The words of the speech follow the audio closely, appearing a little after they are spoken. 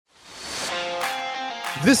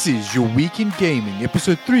This is Your Week in Gaming,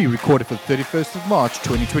 Episode 3, recorded for the 31st of March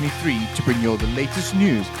 2023, to bring you all the latest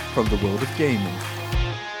news from the world of gaming.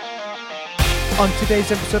 On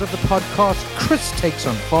today's episode of the podcast, Chris takes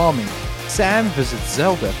on farming, Sam visits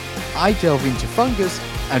Zelda, I delve into fungus,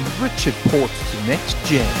 and Richard ports to next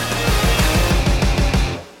gen.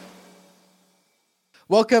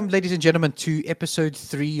 Welcome, ladies and gentlemen, to Episode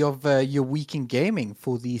 3 of Your Week in Gaming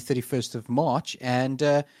for the 31st of March,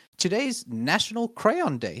 and today's National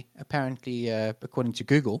Crayon Day, apparently, according to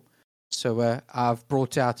Google. So I've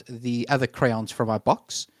brought out the other crayons from my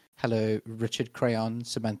box. Hello, Richard Crayon,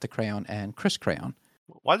 Samantha Crayon, and Chris Crayon.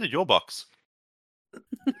 Why is it your box?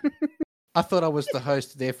 I thought I was the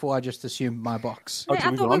host, therefore I just assumed my box. Wait,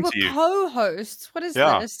 I thought we were co-hosts. What is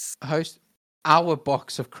this? Host our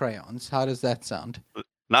box of crayons. How does that sound?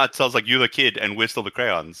 No, it sounds like you're the kid and we're still the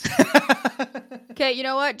crayons. Okay, you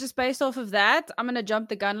know what? Just based off of that, I'm going to jump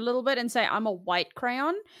the gun a little bit and say I'm a white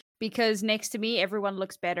crayon because next to me, everyone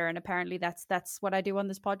looks better. And apparently that's what I do on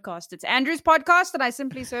this podcast. It's Andrew's podcast and I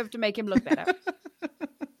simply serve to make him look better.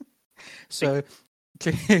 So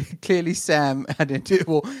clearly Sam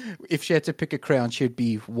if she had to pick a crayon, she'd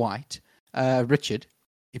be white. Richard,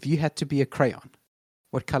 if you had to be a crayon,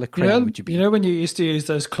 what color crayon would you be? You know when you used to use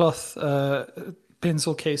those cloth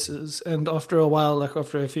pencil cases, and after a while, like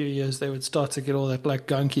after a few years, they would start to get all that like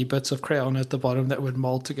gunky bits of crayon at the bottom that would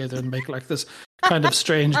mold together and make like this kind of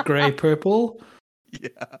strange grey purple. Yeah,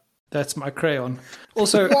 that's my crayon.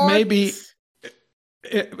 Also, maybe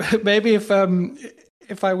if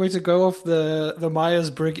I were to go off the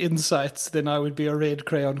Myers-Briggs insights, then I would be a red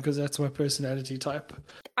crayon because that's my personality type.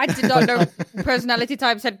 I did not know personality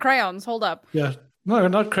types had crayons. Hold up. Yeah. No,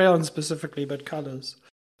 not crayons specifically, but colors.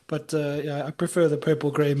 But yeah, I prefer the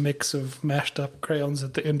purple-grey mix of mashed up crayons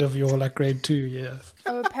at the end of your like grade 2 year.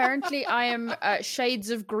 Oh, apparently I am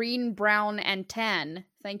shades of green, brown, and tan.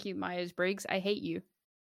 Thank you, Myers-Briggs. I hate you.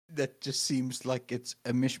 That just seems like it's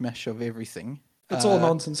a mishmash of everything. It's all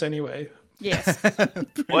nonsense anyway. Yes.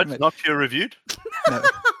 What? Not peer-reviewed? No,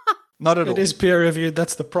 not at all. It is peer-reviewed.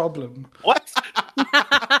 That's the problem. What?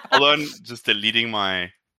 Hold on, just deleting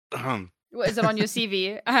my... Is it on your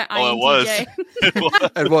CV? Oh,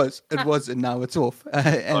 it was. It was, and now it's off.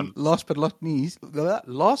 And last but not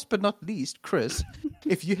least, Chris,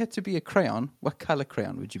 if you had to be a crayon, what color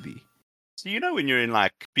crayon would you be? So you know when you're in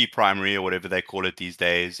like pre-primary or whatever they call it these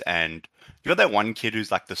days, and you got that one kid who's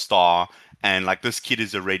like the star, and like this kid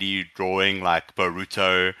is already drawing like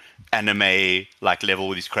Boruto anime like level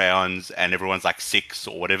with his crayons, and everyone's like 6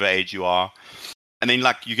 or whatever age you are. And then,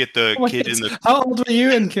 like, you get the kid in the... How old were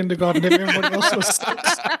you in kindergarten if everybody else was 6?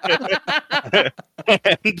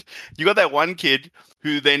 And you got that one kid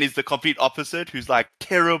who then is the complete opposite, who's, like,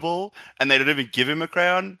 terrible, and they don't even give him a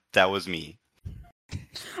crayon. That was me.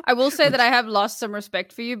 I will say that I have lost some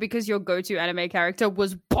respect for you because your go-to anime character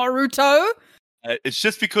was Boruto. It's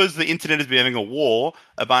just because the internet has been having a war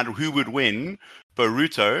about who would win,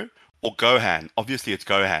 Boruto or Gohan. Obviously, it's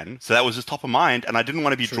Gohan. So that was just top of mind, and I didn't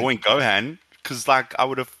want to be drawing Gohan... Because, like, I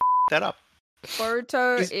would have that up.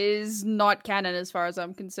 Boruto is not canon as far as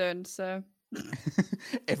I'm concerned, so...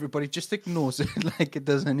 Everybody just ignores it like it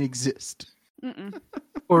doesn't exist.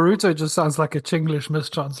 Boruto just sounds like a Chinglish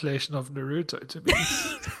mistranslation of Naruto to me.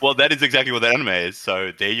 Well, that is exactly what that anime is,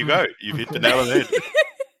 so there you go. You've hit the nail on the head.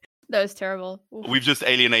 That was terrible. We've just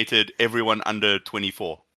alienated everyone under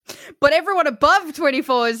 24. But everyone above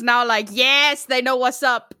 24 is now like, yes, they know what's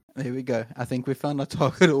up. There we go. I think we found our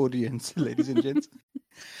target audience, ladies and gents.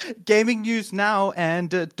 Gaming news now,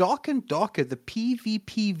 and Dark and Darker, the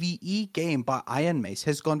PvPvE game by Iron Mace,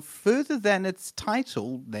 has gone further than its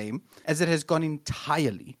title name, as it has gone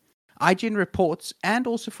entirely. IGN reports, and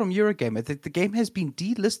also from Eurogamer, that the game has been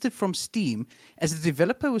delisted from Steam as the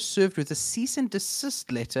developer was served with a cease and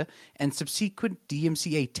desist letter and subsequent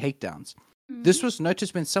DMCA takedowns. This was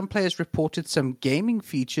noticed when some players reported some gaming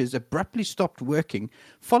features abruptly stopped working,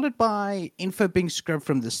 followed by info being scrubbed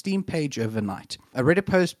from the Steam page overnight. A Reddit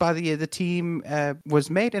post by the team was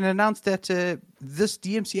made and announced that this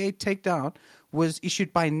DMCA takedown was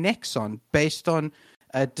issued by Nexon based on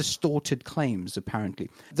distorted claims, apparently.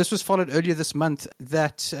 This was followed earlier this month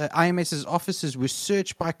that IMS's officers were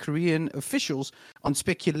searched by Korean officials on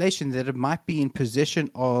speculation that it might be in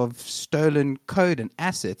possession of stolen code and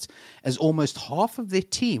assets, as almost half of their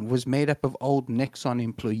team was made up of old Nexon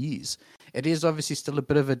employees. It is obviously still a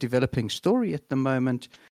bit of a developing story at the moment,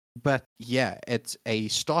 but yeah, it's a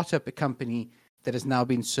startup, a company that has now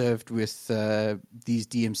been served with these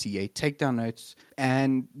DMCA takedown notes,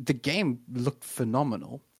 and the game looked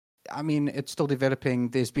phenomenal. I mean, it's still developing.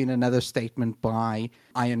 There's been another statement by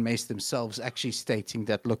Iron Mace themselves actually stating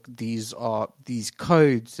that, look, these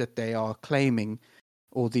codes that they are claiming,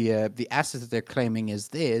 or the assets that they're claiming as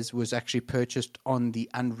theirs, was actually purchased on the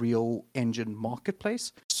Unreal Engine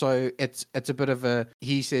marketplace. So it's a bit of a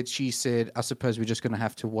he said, she said. I suppose we're just going to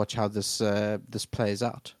have to watch how this plays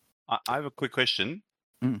out. I have a quick question.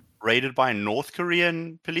 Mm. Raided by North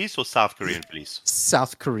Korean police or South Korean police?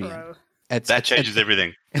 South Korean. Bro. That changes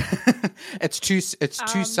everything. It's two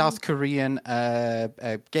South Korean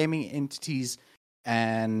gaming entities,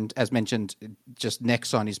 and as mentioned, just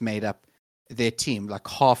Nexon is made up. Their team, like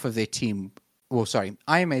half of their team,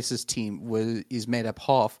 Iron Ace's team is made up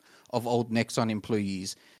half of old Nexon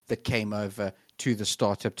employees that came over to the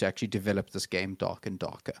startup to actually develop this game, Dark and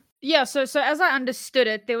Darker. Yeah, so as I understood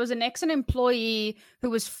it, there was a Nexon employee who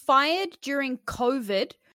was fired during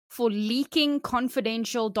COVID for leaking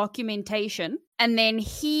confidential documentation, and then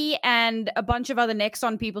he and a bunch of other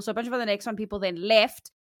Nexon people then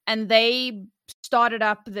left, and they started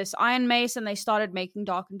up this Iron Mace, and they started making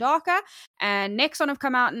Dark and Darker, and Nexon have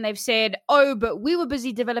come out and they've said, oh, but we were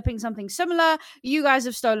busy developing something similar, you guys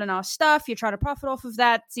have stolen our stuff, you're trying to profit off of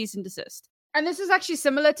that, cease and desist. And this is actually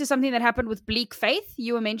similar to something that happened with Bleak Faith.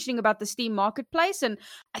 You were mentioning about the Steam Marketplace, and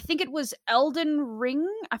I think it was Elden Ring.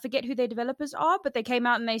 I forget who their developers are, but they came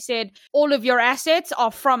out and they said, all of your assets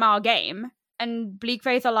are from our game. And Bleak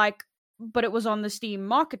Faith are like, but it was on the Steam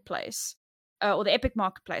Marketplace. Or the Epic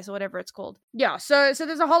Marketplace, or whatever it's called. Yeah, so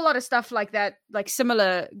there's a whole lot of stuff like that, like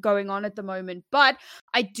similar going on at the moment. But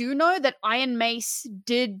I do know that Iron Mace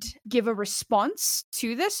did give a response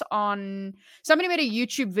to this on... Somebody made a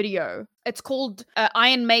YouTube video. It's called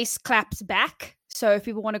Iron Mace Claps Back. So if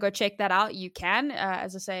people want to go check that out, you can.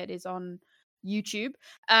 As I say, it is on YouTube.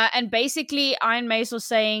 And basically, Iron Mace was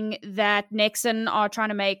saying that Nexon are trying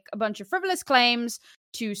to make a bunch of frivolous claims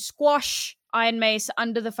to squash Iron Mace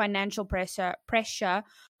under the financial pressure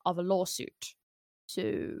of a lawsuit.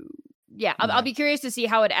 So, yeah, I'll be curious to see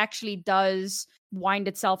how it actually does wind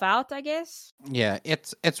itself out, I guess. Yeah,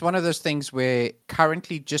 it's one of those things where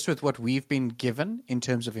currently, just with what we've been given in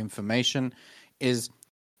terms of information, is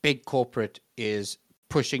big corporate is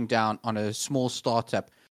pushing down on a small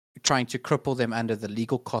startup, trying to cripple them under the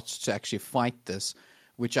legal costs to actually fight this,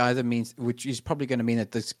 which is probably going to mean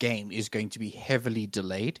that this game is going to be heavily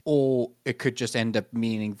delayed, or it could just end up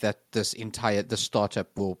meaning that the startup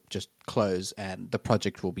will just close and the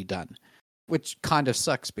project will be done, which kind of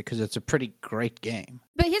sucks because it's a pretty great game.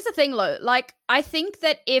 But here's the thing, Lo. Like, I think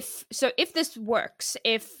that if this works,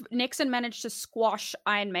 if Nexon managed to squash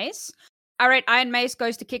Iron Mace, all right, Iron Mace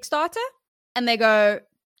goes to Kickstarter, and they go,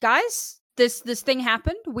 guys, this thing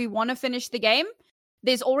happened. We want to finish the game.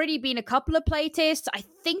 There's already been a couple of play tests. I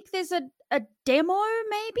think there's a demo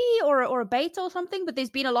maybe or a beta or something, but there's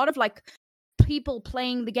been a lot of like people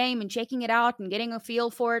playing the game and checking it out and getting a feel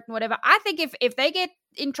for it and whatever. I think if they get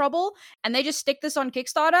in trouble and they just stick this on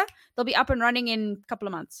Kickstarter, they'll be up and running in a couple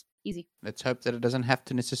of months. Easy. Let's hope that it doesn't have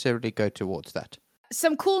to necessarily go towards that.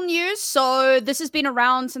 Some cool news. So this has been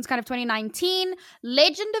around since kind of 2019.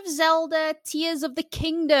 Legend of Zelda Tears of the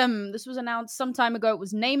Kingdom. This was announced some time ago. It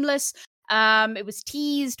was nameless. It was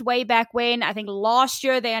teased way back when. I think last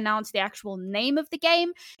year they announced the actual name of the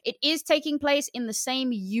game. It is taking place in the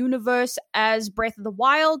same universe as Breath of the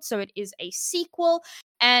Wild, so it is a sequel.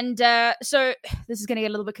 And so this is going to get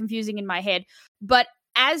a little bit confusing in my head. But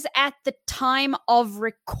as at the time of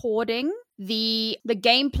recording, the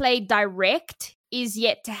gameplay direct is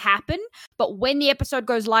yet to happen. But when the episode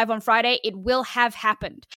goes live on Friday, it will have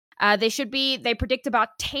happened. They predict about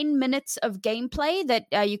 10 minutes of gameplay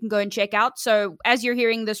that you can go and check out. So as you're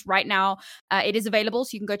hearing this right now, it is available. So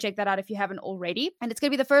you can go check that out if you haven't already. And it's going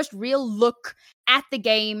to be the first real look at the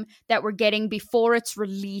game that we're getting before its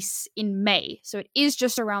release in May. So it is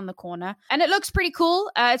just around the corner. And it looks pretty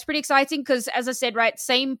cool. It's pretty exciting because, as I said, right,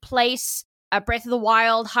 same place. Breath of the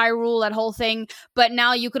Wild, Hyrule, that whole thing. But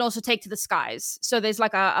now you can also take to the skies. So there's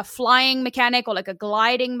like a flying mechanic or like a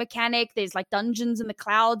gliding mechanic. There's like dungeons in the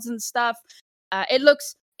clouds and stuff. It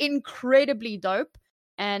looks incredibly dope.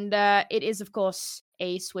 And it is, of course,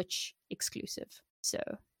 a Switch exclusive. So,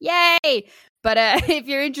 yay! But if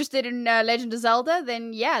you're interested in Legend of Zelda,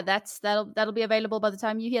 then yeah, that'll be available by the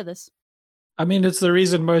time you hear this. I mean, it's the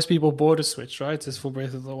reason most people bought a Switch, right? It's for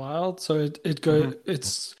Breath of the Wild. So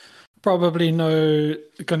it's probably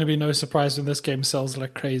going to be no surprise when this game sells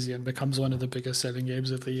like crazy and becomes one of the biggest selling games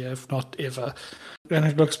of the year, if not ever. And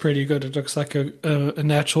it looks pretty good. It looks like a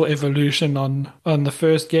natural evolution on the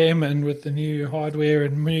first game, and with the new hardware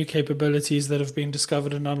and new capabilities that have been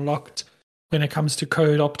discovered and unlocked, when it comes to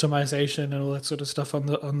code optimization and all that sort of stuff on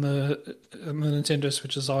the Nintendo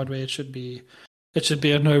Switch's hardware, it should be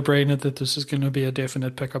a no-brainer that this is going to be a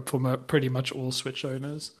definite pickup for pretty much all Switch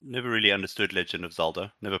owners. Never really understood Legend of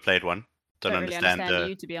Zelda. Never played one. Don't really understand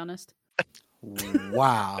you, to be honest.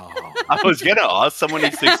 Wow. I was gonna ask, someone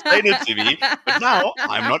needs to explain it to me, but now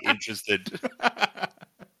I'm not interested.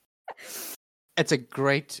 It's a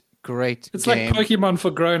great It's game. like Pokemon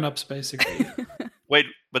for grown-ups, basically. Wait,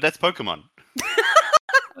 but that's Pokemon.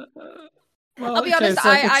 Well, I'll be honest, it's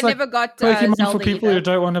I like never got Pokemon Zelda for people either. who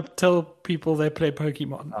don't want to tell people they play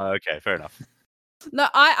Pokemon. Okay, fair enough. No,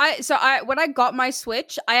 when I got my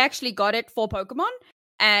Switch, I actually got it for Pokemon,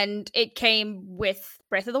 and it came with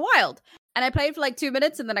Breath of the Wild. And I played for like 2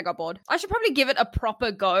 minutes, and then I got bored. I should probably give it a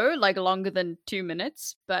proper go, like longer than 2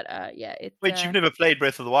 minutes. But yeah, it. Wait, you've never played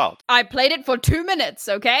Breath of the Wild? I played it for 2 minutes.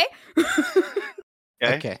 Okay.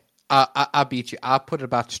 Okay. I beat you. I put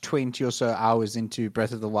about 20 or so hours into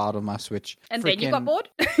Breath of the Wild on my Switch. And then you got bored?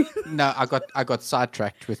 No, I got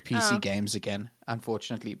sidetracked with PC Oh. games again,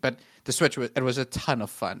 unfortunately. But the Switch was a ton of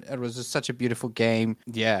fun. It was such a beautiful game.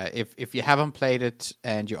 Yeah, if you haven't played it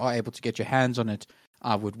and you are able to get your hands on it,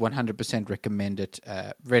 I would 100% recommend it.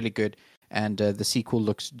 Really good. And the sequel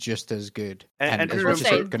looks just as good. And as I well will as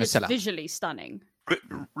say, it's going to it's sell out. visually stunning.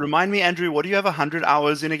 Remind me, Andrew, what do you have 100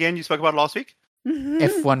 hours in again? You spoke about last week?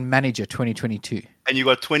 F1 Manager 2022. And you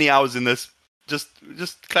got 20 hours in this. Just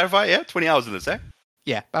clarify, yeah? 20 hours in this, eh?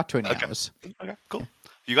 Yeah, about 20 Okay. hours. Okay, cool.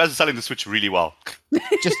 You guys are selling the Switch really well.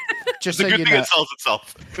 Just It's so a good you thing know. it sells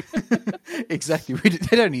itself. Exactly.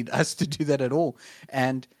 They don't need us to do that at all.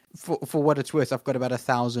 And for what it's worth, I've got about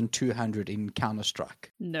 1,200 in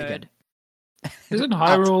Counter-Strike. Nerd. Again. Isn't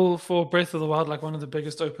Hyrule for Breath of the Wild like one of the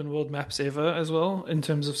biggest open world maps ever as well in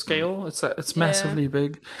terms of scale? It's massively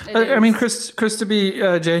big. It I mean, is. Chris, to be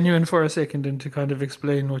genuine for a second and to kind of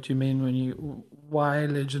explain what you mean why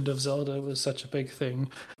Legend of Zelda was such a big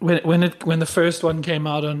thing. When the first one came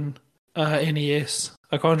out on NES,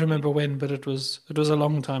 I can't remember when, but it was a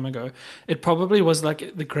long time ago. It probably was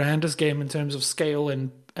like the grandest game in terms of scale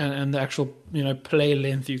and the actual play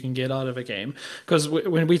length you can get out of a game. Because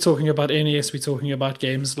when we're talking about NES, we're talking about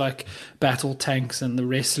games like Battle Tanks and the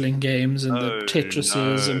wrestling games and the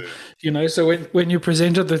Tetrises and So when you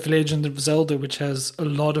presented the Legend of Zelda, which has a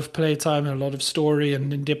lot of playtime and a lot of story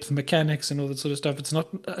and in-depth mechanics and all that sort of stuff,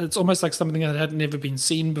 it's almost like something that had never been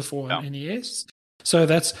seen before on NES. So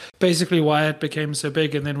that's basically why it became so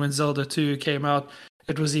big. And then when Zelda 2 came out,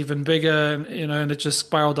 it was even bigger, and it just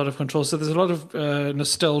spiraled out of control. So there's a lot of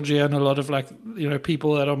nostalgia and a lot of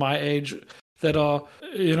people that are my age that are,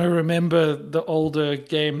 remember the older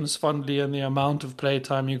games fondly and the amount of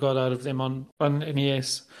playtime you got out of them on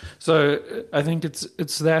NES. So I think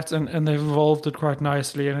it's that, and they've evolved it quite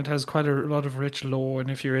nicely, and it has quite a lot of rich lore.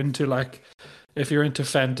 And if you're into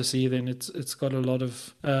fantasy, then it's got a lot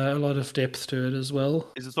of depth to it as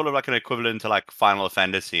well. Is it sort of like an equivalent to like Final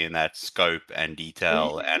Fantasy in that scope and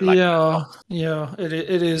detail? And Yeah,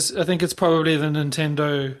 it is. I think it's probably the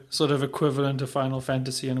Nintendo sort of equivalent to Final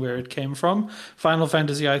Fantasy and where it came from. Final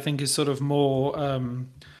Fantasy, I think, is sort of more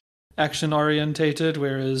action orientated,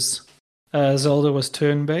 whereas Zelda was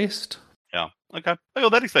turn based. Yeah. Okay. Oh,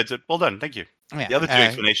 that explains it. Well done. Thank you. Yeah, The other two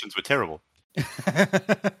explanations were terrible.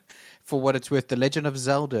 For what it's worth, The Legend of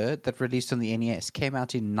Zelda that released on the NES came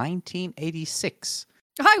out in 1986.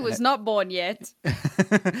 I was not born yet.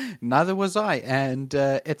 Neither was I. And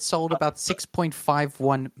it sold about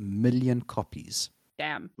 6.51 million copies.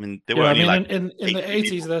 Damn. I mean, there were only in the 80s,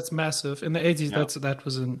 people. that's massive. In the 80s, that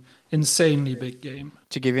was an insanely big game.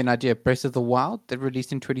 To give you an idea, Breath of the Wild that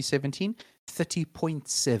released in 2017,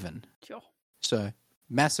 30.7. Sure. So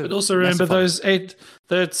massive. But also remember massive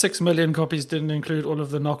the 6 million copies didn't include all of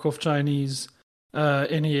the knockoff Chinese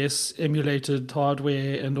NES emulated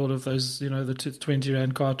hardware and all of those, the 20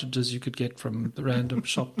 rand cartridges you could get from the random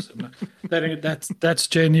shops. That's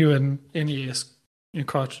genuine NES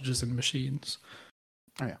cartridges and machines.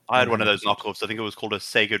 Oh, yeah. I had one of those knockoffs. I think it was called a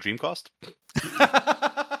Sega Dreamcast.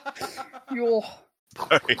 Yo.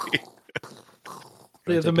 Sorry.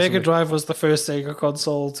 Yeah, the Mega Drive was the first Sega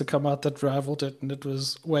console to come out that rivaled it, and it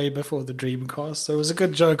was way before the Dreamcast. So it was a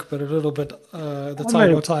good joke, but a little bit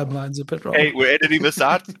timeline's a bit wrong. Hey, we're editing this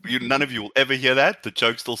out. None of you will ever hear that. The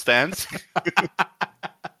joke still stands.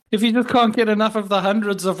 If you just can't get enough of the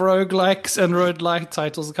hundreds of roguelikes and roguelike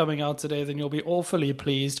titles coming out today, then you'll be awfully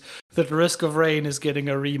pleased that Risk of Rain is getting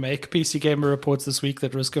a remake. PC Gamer reports this week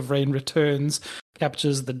that Risk of Rain Returns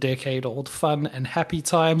captures the decade-old fun and happy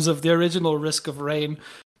times of the original Risk of Rain,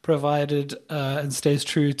 provided and stays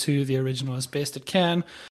true to the original as best it can.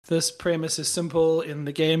 This premise is simple. In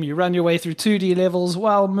the game, you run your way through 2D levels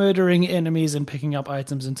while murdering enemies and picking up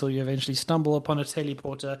items until you eventually stumble upon a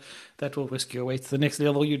teleporter that will whisk you away to the next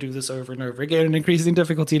level. You do this over and over again, increasing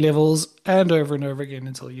difficulty levels and over again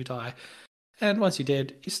until you die. And once you're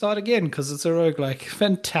dead, you start again because it's a roguelike.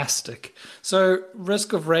 Fantastic. So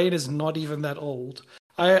Risk of Rain is not even that old.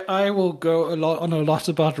 I will go a lot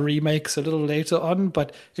about remakes a little later on,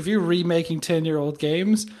 but if you're remaking 10-year-old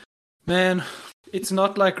games, man, it's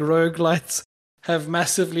not like roguelites have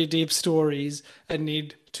massively deep stories and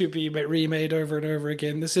need to be remade over and over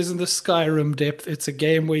again. This isn't the Skyrim depth. It's a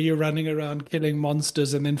game where you're running around killing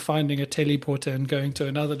monsters and then finding a teleporter and going to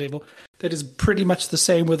another level that is pretty much the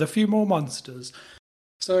same with a few more monsters.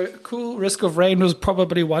 So cool. Risk of Rain was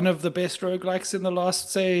probably one of the best roguelikes in the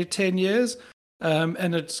last, say, 10 years.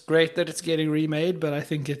 And it's great that it's getting remade, but I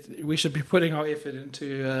think we should be putting our effort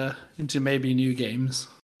into maybe new games.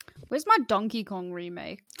 Where's my Donkey Kong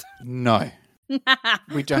remake? No.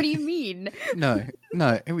 We don't. What do you mean? No,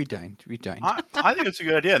 we don't. I think it's a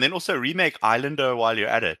good idea. And then also remake Islander while you're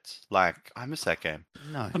at it. Like, I miss that game.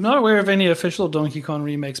 No. I'm not aware of any official Donkey Kong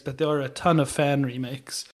remakes, but there are a ton of fan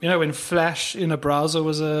remakes. You know, when Flash in a browser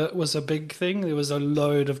was a big thing, there was a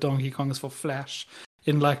load of Donkey Kongs for Flash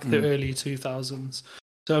in like the early 2000s.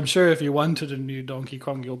 So I'm sure if you wanted a new Donkey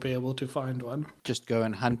Kong, you'll be able to find one. Just go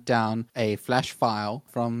and hunt down a Flash file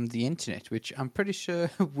from the internet, which I'm pretty sure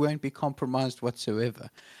won't be compromised whatsoever.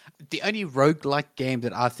 The only roguelike game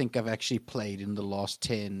that I think I've actually played in the last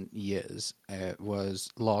 10 years was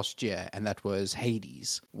last year, and that was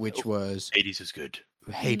Hades, which was... Hades is good.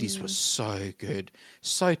 Hades was so good.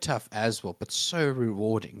 So tough as well, but so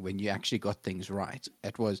rewarding when you actually got things right.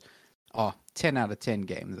 It was... 10 out of 10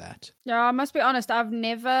 game, that. Yeah, I must be honest, I've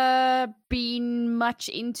never been much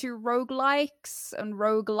into roguelikes and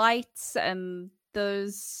roguelites and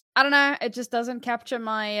those... I don't know, it just doesn't capture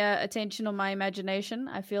my attention or my imagination.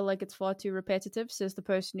 I feel like it's far too repetitive, says the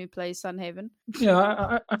person who plays Sun Haven.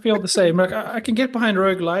 Yeah, I feel the same. Like, I can get behind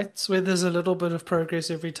roguelites where there's a little bit of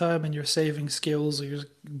progress every time and you're saving skills or you're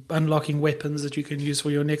unlocking weapons that you can use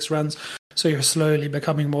for your next runs. So you're slowly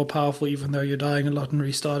becoming more powerful even though you're dying a lot and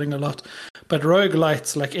restarting a lot. But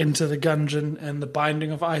roguelites like Enter the Gungeon and The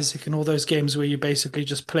Binding of Isaac and all those games where you basically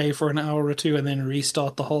just play for an hour or two and then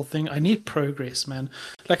restart the whole thing. I need progress, man.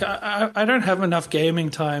 Like I don't have enough gaming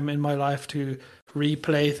time in my life to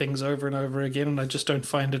replay things over and over again, and I just don't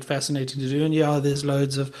find it fascinating to do. And yeah, there's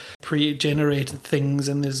loads of pre-generated things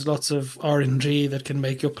and there's lots of RNG that can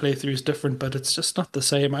make your playthroughs different, but it's just not the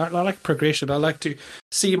same. I like progression. I like to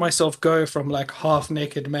see myself go from like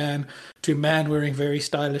half-naked man to man wearing very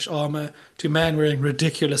stylish armor to man wearing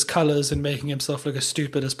ridiculous colors and making himself look as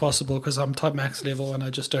stupid as possible because I'm top max level and I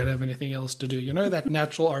just don't have anything else to do. You know, that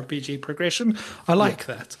natural RPG progression? I like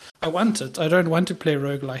that. I want it. I don't want to play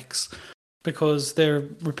roguelikes because they're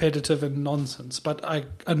repetitive and nonsense. But I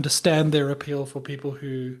understand their appeal for people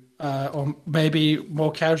who are maybe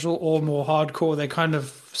more casual or more hardcore. They kind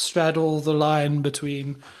of straddle the line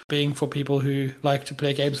between being for people who like to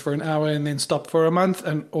play games for an hour and then stop for a month,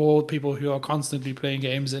 and or people who are constantly playing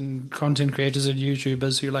games, and content creators and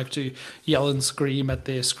YouTubers who like to yell and scream at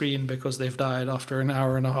their screen because they've died after an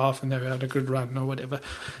hour and a half and they've had a good run or whatever.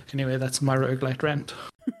 Anyway, that's my roguelite rant.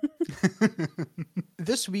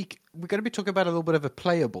 This week, we're going to be talking about a little bit of a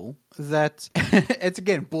playable that it's,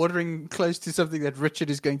 again, bordering close to something that Richard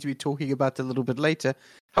is going to be talking about a little bit later.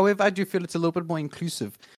 However, I do feel it's a little bit more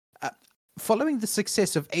inclusive. Following the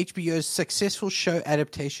success of HBO's successful show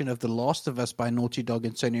adaptation of The Last of Us by Naughty Dog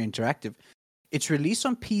and Sony Interactive, its release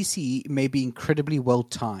on PC may be incredibly well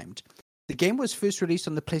timed. The game was first released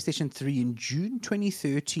on the PlayStation 3 in June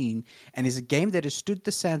 2013 and is a game that has stood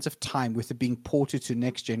the sands of time with it being ported to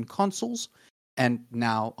next-gen consoles and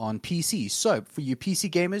now on PC. So, for you PC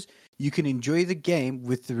gamers, you can enjoy the game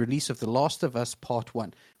with the release of The Last of Us Part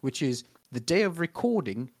 1, which is the day of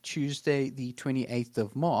recording, Tuesday the 28th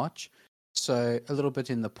of March. So, a little bit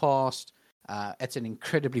in the past. It's an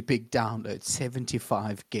incredibly big download,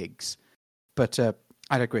 75 gigs. But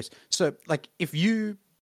I digress. So, like, if you...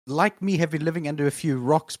 like me, have been living under a few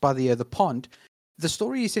rocks by the pond, the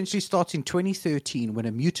story essentially starts in 2013 when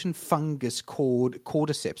a mutant fungus called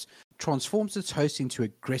cordyceps transforms its host into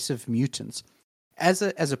aggressive mutants. As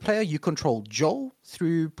a player, you control Joel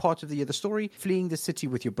through part of the story, fleeing the city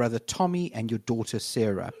with your brother Tommy and your daughter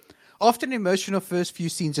Sarah. After an emotional first few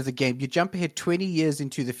scenes of the game, you jump ahead 20 years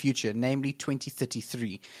into the future, namely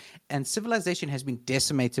 2033, and civilization has been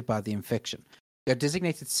decimated by the infection. There are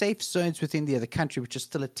designated safe zones within the other country which are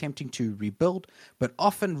still attempting to rebuild, but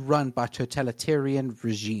often run by totalitarian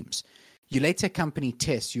regimes. You later accompany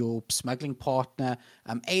Tess, your smuggling partner,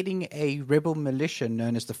 aiding a rebel militia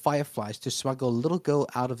known as the Fireflies to smuggle a little girl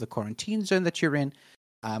out of the quarantine zone that you're in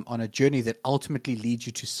on a journey that ultimately leads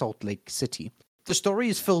you to Salt Lake City. The story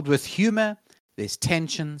is filled with humor, there's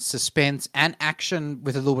tension, suspense, and action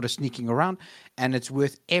with a little bit of sneaking around, and it's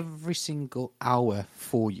worth every single hour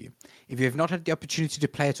for you. If you have not had the opportunity to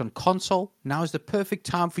play it on console, now is the perfect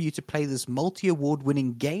time for you to play this multi-award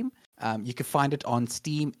winning game. You can find it on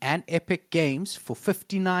Steam and Epic Games for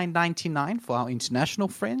 $59.99 for our international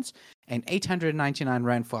friends and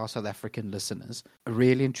R899 for our South African listeners.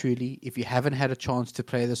 Really and truly, if you haven't had a chance to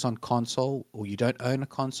play this on console or you don't own a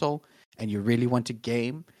console and you really want a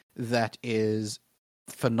game that is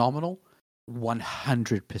phenomenal,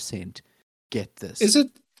 100% get this.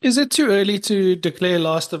 Is it too early to declare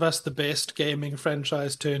Last of Us the best gaming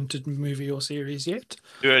franchise turned to movie or series yet?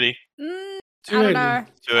 Too early. I don't know.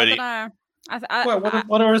 Too early. I don't know.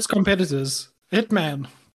 What are its competitors? Hitman.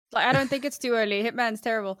 I don't think it's too early. Hitman's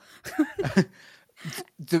terrible.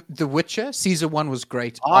 The Witcher season 1 was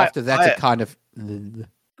great. After that, it kind of.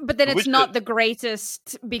 But then it's not the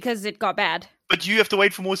greatest because it got bad. But you have to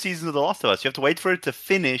wait for more seasons of The Last of Us. You have to wait for it to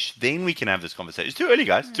finish, then we can have this conversation. It's too early,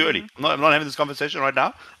 guys. Too early. I'm not having this conversation right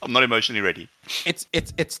now. I'm not emotionally ready.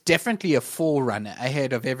 It's definitely a forerunner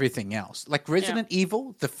ahead of everything else. Like Resident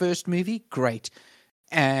Evil, the first movie, great.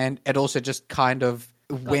 And it also just kind of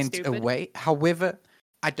went away. However,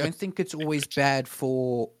 I don't think it's always bad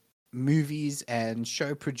for movies and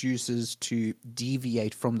show producers to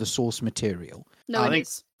deviate from the source material. No, it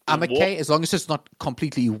is. I'm okay as long as it's not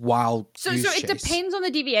completely wild. So it depends on the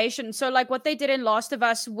deviation. So like what they did in Last of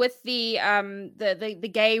Us with the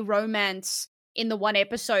gay romance in the one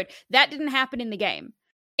episode, that didn't happen in the game.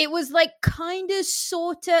 It was like kind of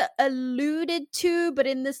sort of alluded to, but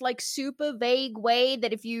in this like super vague way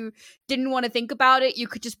that if you didn't want to think about it, you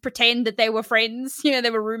could just pretend that they were friends, they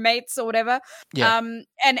were roommates or whatever. Yeah.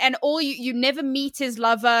 And all you never meet his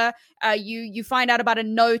lover. You find out about a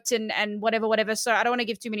note and whatever. So I don't want to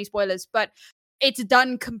give too many spoilers, but it's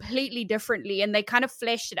done completely differently and they kind of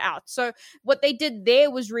fleshed it out. So what they did there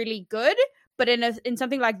was really good. But in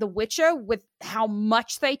something like The Witcher, with how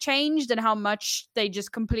much they changed and how much they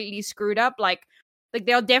just completely screwed up, like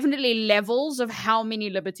there are definitely levels of how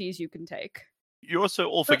many liberties you can take. You're also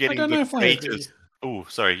all forgetting the greatest. Oh,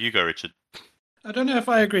 sorry, you go, Richard. I don't know if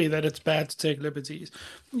I agree that it's bad to take liberties.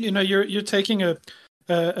 You're taking a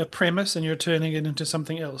premise and you're turning it into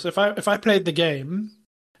something else. If I played the game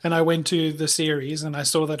and I went to the series and I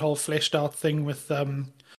saw that whole fleshed out thing with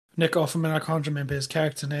Nick Offerman, I can't remember his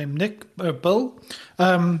character name, Bill.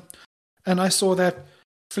 And I saw that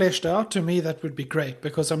fleshed out. To me, that would be great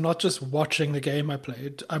because I'm not just watching the game I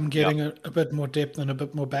played. I'm getting a bit more depth and a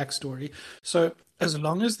bit more backstory. So as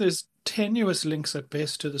long as there's tenuous links at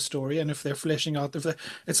best to the story, and if they're fleshing out,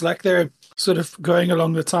 it's like they're sort of going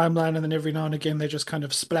along the timeline and then every now and again they just kind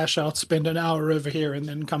of splash out, spend an hour over here and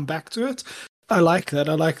then come back to it. I like that.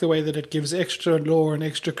 I like the way that it gives extra lore and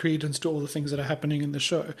extra credence to all the things that are happening in the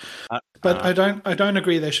show. But I don't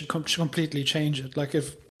agree they should completely change it. Like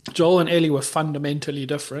if Joel and Ellie were fundamentally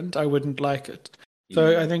different, I wouldn't like it.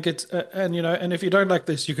 So I think it's and if you don't like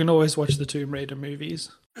this, you can always watch the Tomb Raider movies.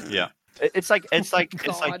 Yeah. It's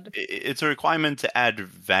a requirement to add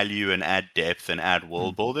value and add depth and add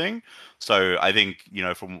world building. So I think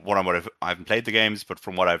from what I haven't played the games, but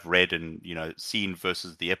from what I've read and seen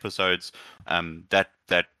versus the episodes, that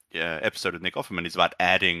episode of Nick Offerman is about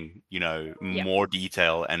adding more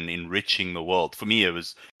detail and enriching the world. For me,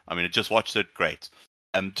 I just watched it, great.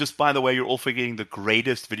 Just by the way, you're all forgetting the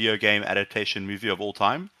greatest video game adaptation movie of all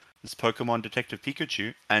time. It's Pokemon Detective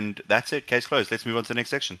Pikachu, and that's it. Case closed. Let's move on to the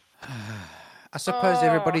next section. I suppose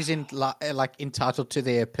everybody's entitled to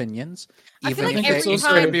their opinions. I feel like every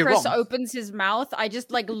time Chris opens his mouth, I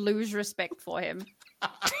just lose respect for him.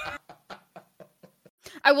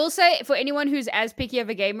 I will say, for anyone who's as picky of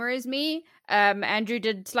a gamer as me, Andrew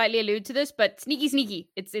did slightly allude to this, but sneaky.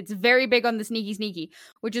 It's very big on the sneaky,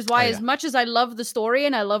 which is why as much as I love the story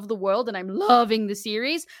and I love the world and I'm loving the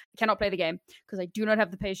series, I cannot play the game because I do not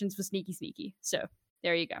have the patience for sneaky. So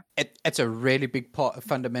there you go. It's a really big part, a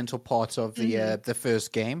fundamental part of the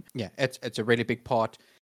first game. Yeah, it's a really big part.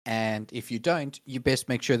 And if you don't, you best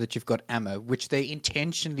make sure that you've got ammo, which they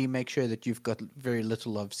intentionally make sure that you've got very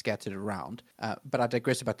little of scattered around. But I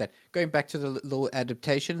digress about that. Going back to the little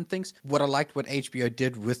adaptation and things, what I liked what HBO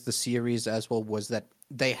did with the series as well was that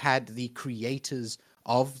they had the creators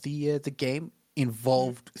of the game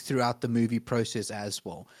involved throughout the movie process as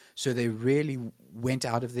well. So they really went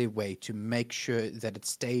out of their way to make sure that it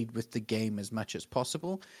stayed with the game as much as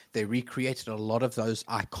possible. They recreated a lot of those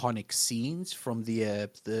iconic scenes from the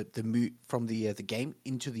game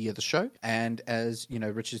into the show. And as you know,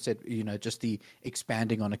 Richard said, just the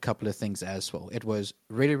expanding on a couple of things as well. It was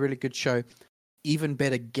really, really good show. Even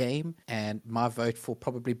better game, and my vote for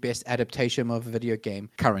probably best adaptation of a video game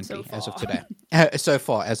currently as of today. So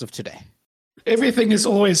far as of today. Everything is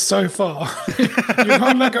always so far. You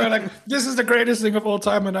can't go like, this is the greatest thing of all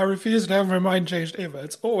time, and I refuse to have my mind changed ever.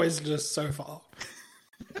 It's always just so far.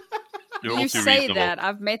 You say that.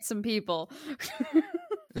 I've met some people.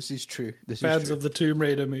 This is true. Fans of the Tomb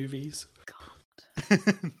Raider movies. God.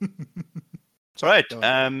 All right,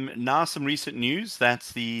 now some recent news.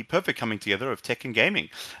 That's the perfect coming together of tech and gaming.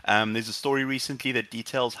 There's a story recently that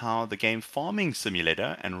details how the game Farming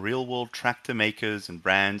Simulator and real-world tractor makers and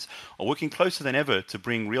brands are working closer than ever to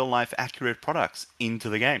bring real-life accurate products into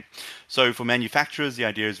the game. So for manufacturers, the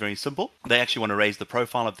idea is very simple. They actually want to raise the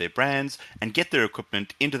profile of their brands and get their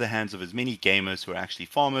equipment into the hands of as many gamers who are actually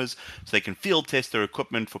farmers, so they can field test their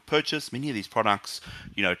equipment for purchase. Many of these products,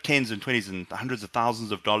 tens and twenties and hundreds of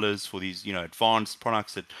thousands of dollars for these, advanced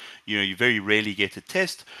products that you very rarely get to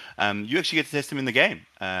test. You actually get to test them in the game,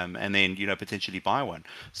 and then potentially buy one.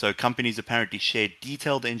 So companies apparently shared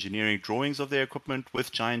detailed engineering drawings of their equipment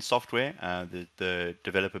with Giant Software, the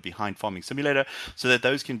developer behind Farming Simulator, so that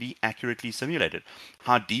those can be accurately simulated.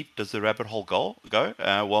 How deep does the rabbit hole go?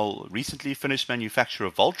 Well, recently Finnish manufacturer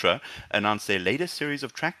Valtra announced their latest series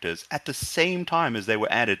of tractors at the same time as they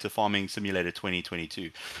were added to Farming Simulator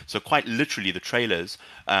 2022. So quite literally, the trailers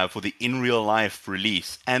for the in real life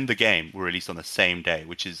release and the game were released on the same day,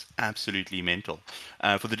 which is absolutely mental.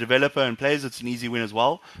 For the developer and players, it's an easy win as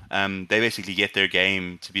well. They basically get their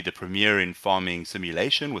game to be the premier in farming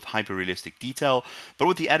simulation with hyper-realistic detail, but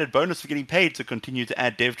with the added bonus of getting paid to continue to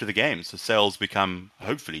add dev to the game, so sales become,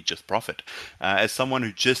 hopefully, just profit. As someone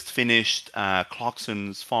who just finished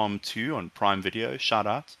Clarkson's Farm 2 on Prime Video, shout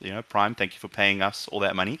out, Prime, thank you for paying us all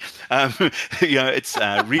that money. It's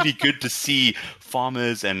really good to see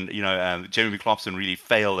farmers and, Jeremy Clarkson really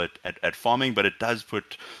fail at farming, but it does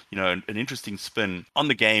put, an interesting spin on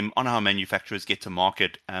the game, on how manufacturers get to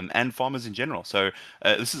market, and farmers in general. So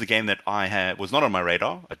this is a game that I was not on my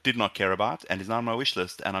radar, I did not care about, and is now on my wish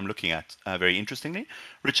list, and I'm looking at very interestingly.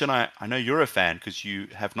 Rich and I know you're a fan because you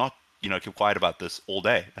have not, kept quiet about this all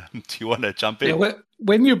day. Do you want to jump in? Yeah,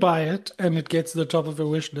 when you buy it and it gets to the top of your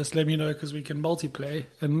wish list, let me know because we can multiplay,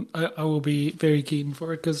 and I will be very keen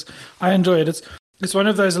for it because I enjoy it. It's one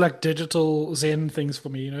of those like digital Zen things for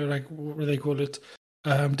me, like what do they call it?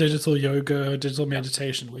 Digital yoga, digital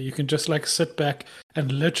meditation, where you can just like sit back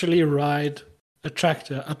and literally ride a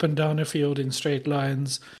tractor up and down a field in straight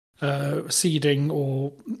lines, seeding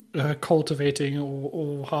or cultivating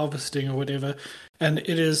or harvesting or whatever. And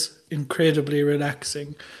it is incredibly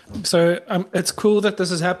relaxing. So it's cool that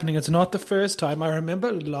this is happening. It's not the first time. I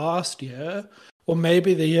remember last year, or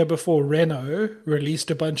maybe the year before, Renault released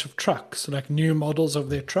a bunch of trucks, like new models of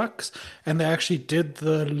their trucks, and they actually did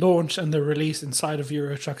the launch and the release inside of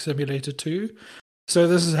Euro Truck Simulator 2. So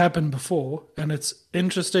this has happened before, and it's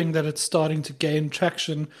interesting that it's starting to gain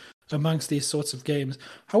traction amongst these sorts of games.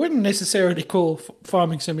 I wouldn't necessarily call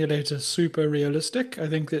Farming Simulator super realistic. I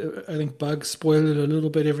think bugs spoil it a little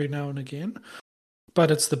bit every now and again, but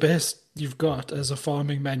it's the best you've got as a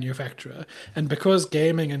farming manufacturer. And because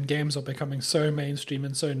gaming and games are becoming so mainstream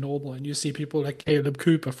and so normal, and you see people like Caleb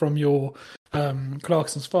Cooper from your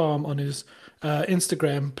Clarkson's Farm on his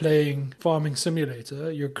Instagram playing Farming Simulator,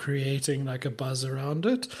 you're creating like a buzz around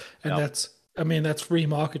it, and that's free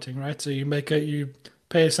marketing, right? So you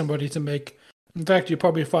pay somebody to make. In fact, you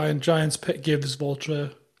probably find Giants gives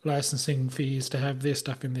Valtra licensing fees to have their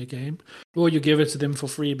stuff in their game, or you give it to them for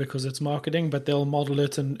free because it's marketing, but they'll model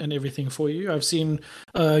it and everything for you. I've seen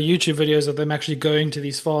YouTube videos of them actually going to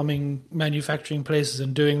these farming manufacturing places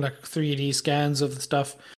and doing like 3D scans of the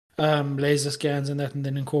stuff, laser scans and that, and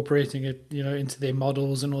then incorporating it into their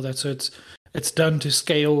models and all that. So it's done to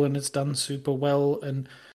scale, and it's done super well, and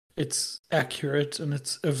it's accurate, and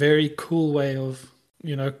it's a very cool way of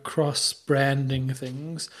cross branding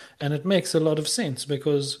things, and it makes a lot of sense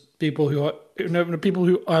because people who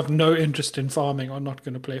have no interest in farming are not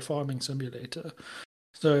going to play Farming Simulator.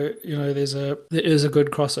 So there is a good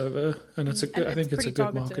crossover, and I think it's a good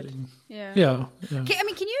targeted marketing. Yeah. I mean,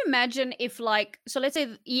 can you imagine if so let's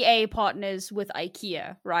say EA partners with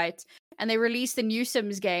IKEA, right? And they release the new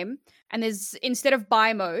Sims game, and there's, instead of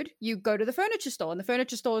buy mode, you go to the furniture store, and the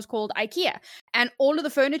furniture store is called IKEA. And all of the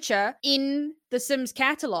furniture in the Sims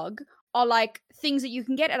catalog are like things that you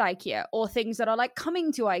can get at IKEA or things that are like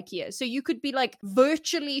coming to IKEA. So you could be like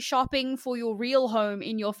virtually shopping for your real home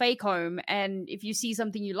in your fake home. And if you see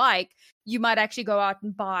something you like, you might actually go out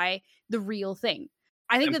and buy the real thing.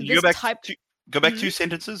 I think that this type... Go back 2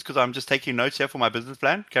 sentences because I'm just taking notes here for my business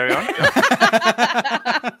plan. Carry on.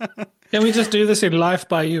 Can we just do this in Life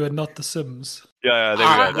by You and not The Sims? Yeah, there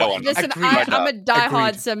we go. That one. Listen, I'm a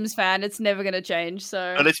diehard Sims fan. It's never going to change.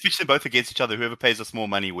 So let's pitch them both against each other. Whoever pays us more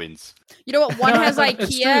money wins. You know what? One has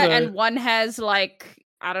IKEA and one has like,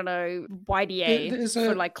 I don't know, YDA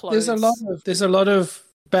for like clothes. There's a lot of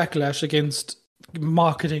backlash against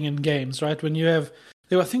marketing in games, right? When you have,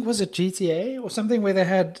 I think, was it GTA or something where they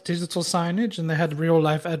had digital signage and they had real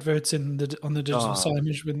life adverts on the digital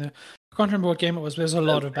signage when they... I can't remember what game it was, but there's a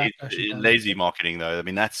lot of backlash. Lazy marketing, though. I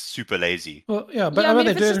mean, that's super lazy. Well, yeah, but I mean,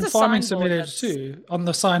 they do it in Farming Simulator too. On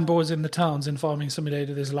the signboards in the towns in Farming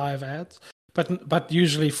Simulator, there's live ads. But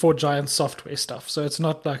usually for Giant software stuff, so it's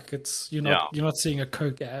not like you're not seeing a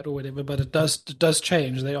Coke ad or whatever. But it does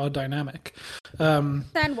change. They are dynamic.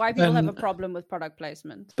 Understand why people have a problem with product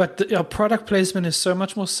placement. But product placement is so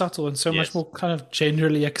much more subtle and so much more kind of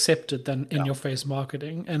generally accepted than in-your-face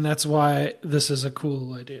marketing, and that's why this is a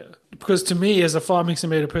cool idea. Because to me, as a Farming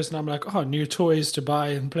Simulator person, I'm like, new toys to buy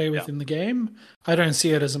and play with in the game. I don't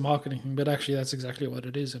see it as a marketing thing, but actually, that's exactly what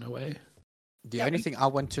it is in a way. The only thing I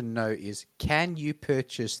want to know is, can you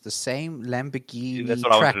purchase the same Lamborghini That's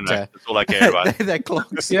what tractor? I want to know. That's all I care about. that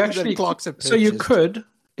clocks, actually, clocks are purchased. So you could,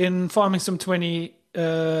 in Farming Sim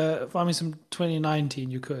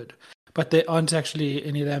 2019, you could. But there aren't actually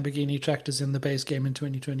any Lamborghini tractors in the base game in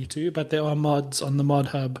 2022, but there are mods on the mod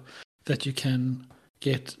hub that you can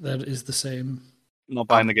get that is the same. Not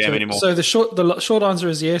buying the game anymore. So the short answer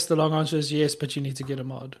is yes. The long answer is yes, but you need to get a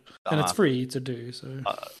mod, and it's free to do. So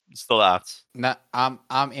still out. No, I'm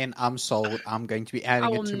in. I'm sold. I'm going to be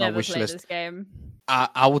adding it to my wish list. This game.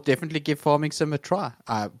 I will definitely give Farming Sim a try.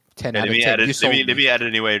 10 out of 10. Let me add it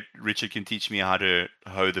anyway. Richard can teach me how to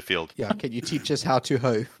hoe the field. Yeah, can you teach us how to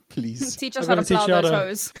hoe, please? Teach us how to plow those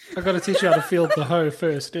hoes. I've got to teach you how to field the hoe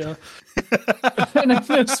first, yeah. And in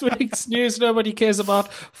this week's news, nobody cares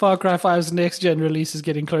about Far Cry 5's next-gen release is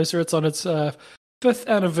getting closer. It's on its 5th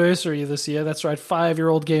anniversary this year. That's right,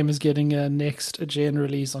 5-year-old game is getting a next-gen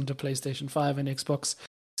release onto PlayStation 5 and Xbox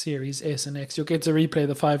Series S and X. You'll get to replay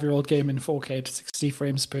the 5-year-old game in 4K at 60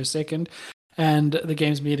 frames per second. And the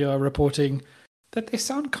game's media are reporting that they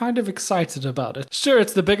sound kind of excited about it. Sure,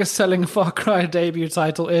 it's the biggest selling Far Cry debut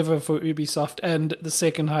title ever for Ubisoft and the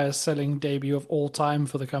second highest selling debut of all time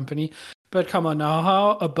for the company. But come on now,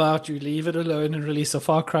 how about you leave it alone and release a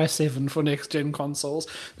Far Cry 7 for next-gen consoles?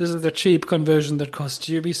 This is the cheap conversion that costs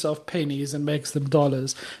Ubisoft pennies and makes them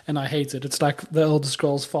dollars, and I hate it. It's like the Elder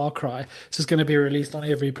Scrolls Far Cry. It's just going to be released on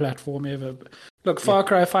every platform ever. Look, Far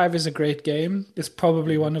Cry 5 is a great game. It's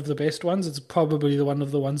probably one of the best ones. It's probably one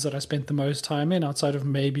of the ones that I spent the most time in, outside of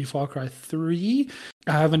maybe Far Cry 3.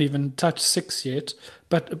 I haven't even touched 6 yet.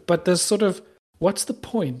 But there's sort of, what's the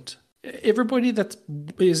point? Everybody that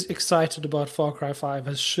is excited about Far Cry 5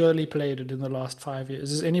 has surely played it in the last 5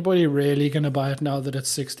 years. Is anybody really going to buy it now that it's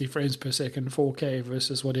 60 frames per second 4K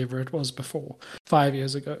versus whatever it was before 5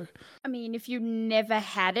 years ago? I mean, if you never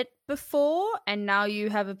had it before and now you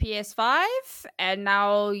have a PS5 and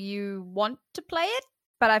now you want to play it,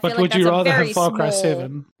 but I feel like would that's you a rather very have Far Cry small...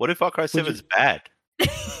 7? What if Far Cry 7 is bad?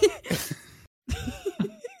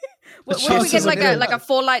 What if we get like a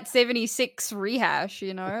Fallout 76 rehash,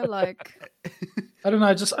 like... I don't know,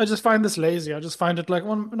 I just find this lazy. I just find it like,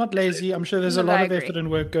 well, not lazy. I'm sure there's a lot of effort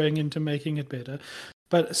and work going into making it better.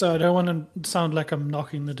 But so I don't want to sound like I'm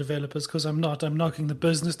knocking the developers, because I'm not. I'm knocking the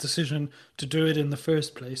business decision to do it in the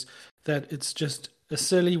first place. That it's just a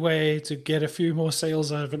silly way to get a few more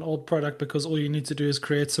sales out of an old product, because all you need to do is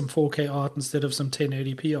create some 4K art instead of some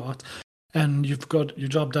 1080p art. And you've got your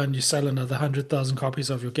job done, you sell another 100,000 copies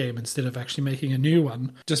of your game instead of actually making a new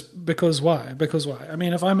one. Just because why? Because why? I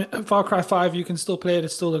mean, if I'm at Far Cry 5, you can still play it.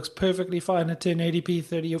 It still looks perfectly fine at 1080p,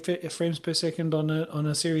 30 frames per second on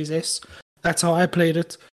a Series S. That's how I played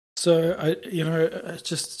it. So, it's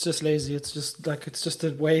just lazy. It's just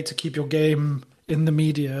a way to keep your game in the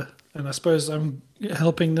media. And I suppose I'm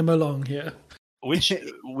helping them along here. Which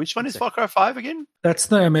one is Far Cry 5 again? That's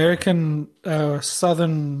the American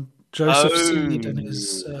Southern... Joseph Seed and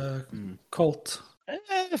his cult.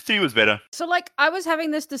 3 was better. So, I was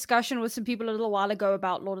having this discussion with some people a little while ago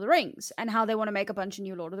about Lord of the Rings and how they want to make a bunch of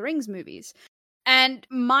new Lord of the Rings movies. And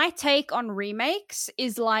my take on remakes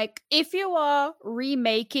is if you are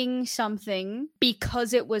remaking something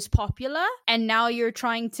because it was popular and now you're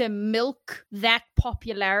trying to milk that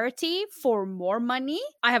popularity for more money,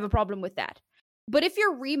 I have a problem with that. But if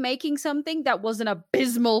you're remaking something that was an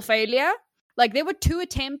abysmal failure, like there were 2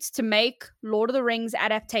 attempts to make Lord of the Rings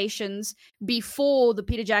adaptations before the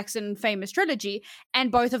Peter Jackson famous trilogy,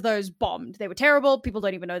 and both of those bombed. They were terrible. People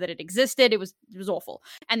don't even know that it existed. It was awful.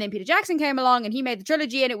 And then Peter Jackson came along and he made the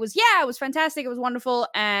trilogy, and it was fantastic. It was wonderful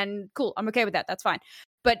and cool. I'm okay with that. That's fine.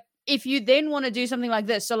 But if you then want to do something like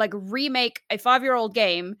this, so like remake a 5-year-old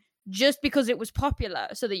game just because it was popular,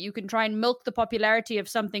 so that you can try and milk the popularity of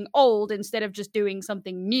something old instead of just doing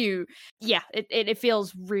something new. Yeah, it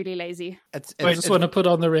feels really lazy. I just want to put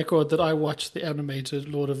on the record that I watched the animated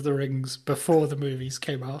Lord of the Rings before the movies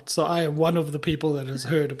came out, so I am one of the people that has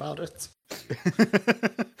heard about it.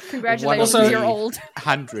 Congratulations, you're old.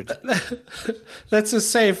 100. It's a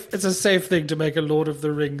safe thing to make a Lord of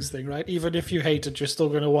the Rings thing, right? Even if you hate it, you're still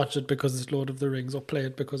going to watch it because it's Lord of the Rings, or play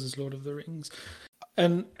it because it's Lord of the Rings.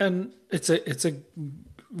 And it's a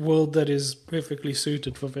world that is perfectly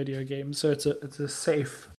suited for video games, so it's a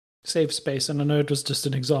safe space. And I know it was just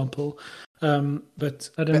an example, but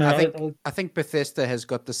I don't know. I think Bethesda has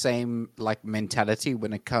got the same like mentality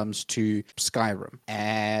when it comes to Skyrim,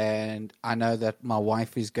 and I know that my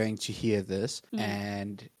wife is going to hear this,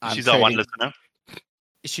 and she's our one listener.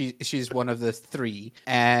 She's one of the 3,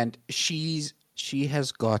 and she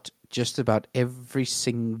has got just about every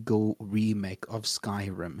single remake of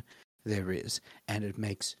Skyrim there is, and it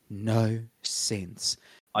makes no sense.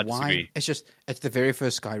 I disagree. It's the very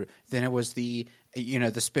first Skyrim. Then it was the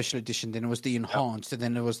the special edition. Then it was the enhanced, and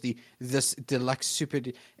then it was this deluxe super.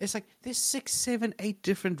 It's like there's 6, 7, 8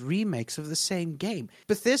 different remakes of the same game.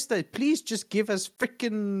 Bethesda, please just give us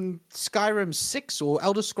freaking Skyrim 6 or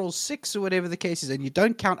Elder Scrolls 6 or whatever the case is, and you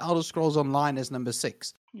don't count Elder Scrolls Online as number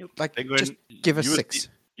 6. Nope. Like, just give us 6.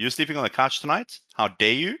 You're sleeping on the couch tonight? How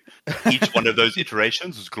dare you? Each one of those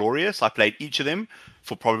iterations was glorious. I played each of them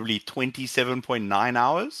for probably 27.9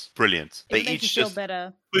 hours. Brilliant. They each just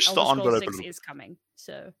better. Push the envelope. 6 is coming.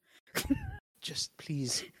 So just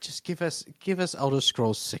please, just give us Elder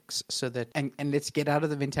Scrolls 6 so that and let's get out of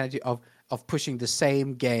the mentality of pushing the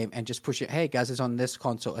same game and just push it. Hey guys, it's on this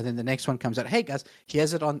console, and then the next one comes out. Hey guys,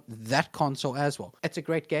 here's it on that console as well. It's a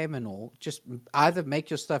great game and all. Just either make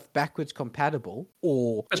your stuff backwards compatible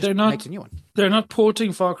or make a new one. They're not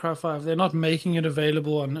porting Far Cry 5. They're not making it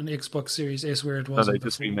available on an Xbox Series S where it was. No, they're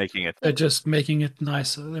just remaking it. They're just making it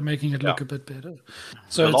nicer. They're making it look a bit better.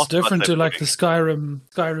 So it's different to like the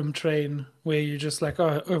Skyrim train, where you're just like,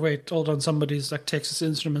 oh wait, hold on, somebody's like Texas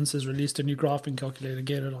Instruments has released a new graphing calculator,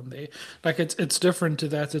 get it on there. Like it's different to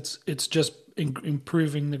that. It's just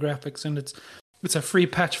improving the graphics, and it's a free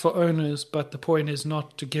patch for owners. But the point is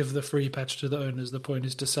not to give the free patch to the owners. The point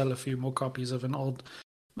is to sell a few more copies of an old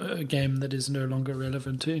game that is no longer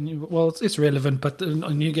relevant to any. Well, it's relevant, but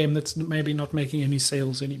a new game that's maybe not making any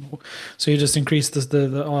sales anymore. So you just increase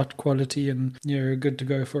the art quality, and you're good to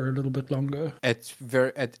go for a little bit longer. It's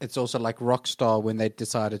also like Rockstar when they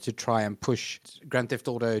decided to try and push Grand Theft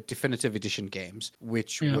Auto Definitive Edition games,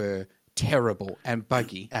 which were terrible and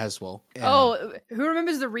buggy as well. Oh, who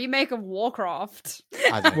remembers the remake of Warcraft?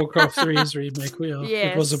 Warcraft 3's remake.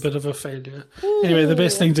 Yes. It was a bit of a failure. Ooh. Anyway, the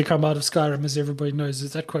best thing to come out of Skyrim, as everybody knows,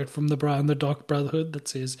 is that quote from the Brian the Dark Brotherhood that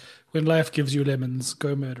says, "When life gives you lemons,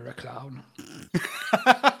 go murder a clown."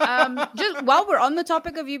 Just while we're on the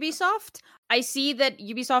topic of Ubisoft, I see that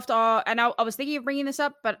Ubisoft are, and I was thinking of bringing this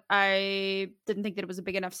up, but I didn't think that it was a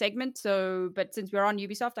big enough segment. But since we're on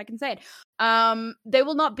Ubisoft, I can say it. They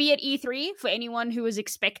will not be at E3 for anyone who is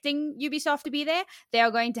expecting Ubisoft to be there. They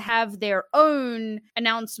are going to have their own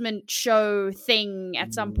announcement show thing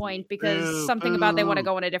at some point, because something about they want to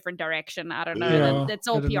go in a different direction. I don't know. Yeah, that's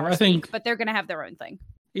all PR I think, but they're going to have their own thing.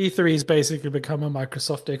 E3 has basically become a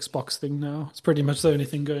Microsoft Xbox thing now. It's pretty much the only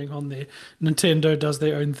thing going on there. Nintendo does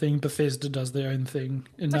their own thing. Bethesda does their own thing.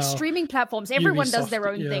 And it's like streaming platforms. Everyone Ubisoft, does their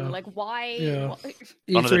own thing. Like, why? Yeah.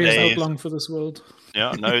 E3 is not long for this world.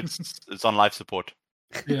 Yeah, no, it's on life support.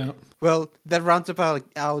 Yeah. Well, that rounds up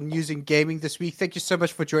our news in gaming this week. Thank you so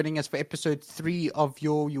much for joining us for episode 3 of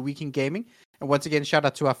your Week in Gaming. And once again, shout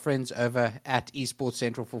out to our friends over at Esports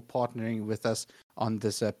Central for partnering with us on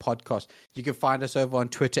this podcast. You can find us over on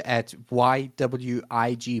Twitter at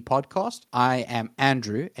YWIG Podcast. I am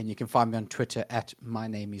Andrew, and you can find me on Twitter at My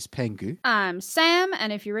Name is Pengu. I'm Sam,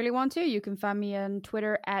 and if you really want to, you can find me on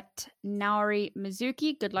Twitter at Naori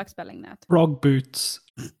Mizuki. Good luck spelling that. Frog boots.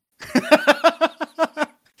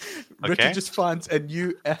 Richard just finds a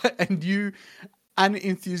new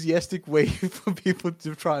unenthusiastic way for people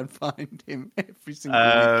to try and find him every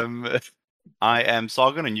single week. I am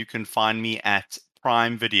Sargon, and you can find me at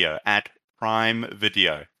Prime Video.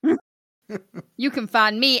 You can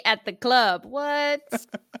find me at the club. What?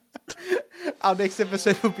 Our next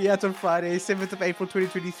episode will be out on Friday, 7th of April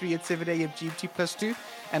 2023 at 7 a.m. GMT +2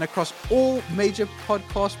 and across all major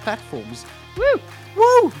podcast platforms. Woo!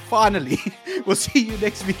 Woo! Finally. We'll see you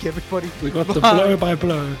next week, everybody. We got the blow by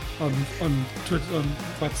blow on Twitter, on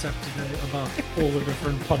WhatsApp today about all the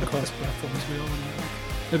different podcast platforms we are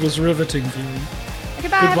on. It was riveting viewing.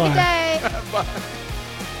 Goodbye. Have a good day. Bye.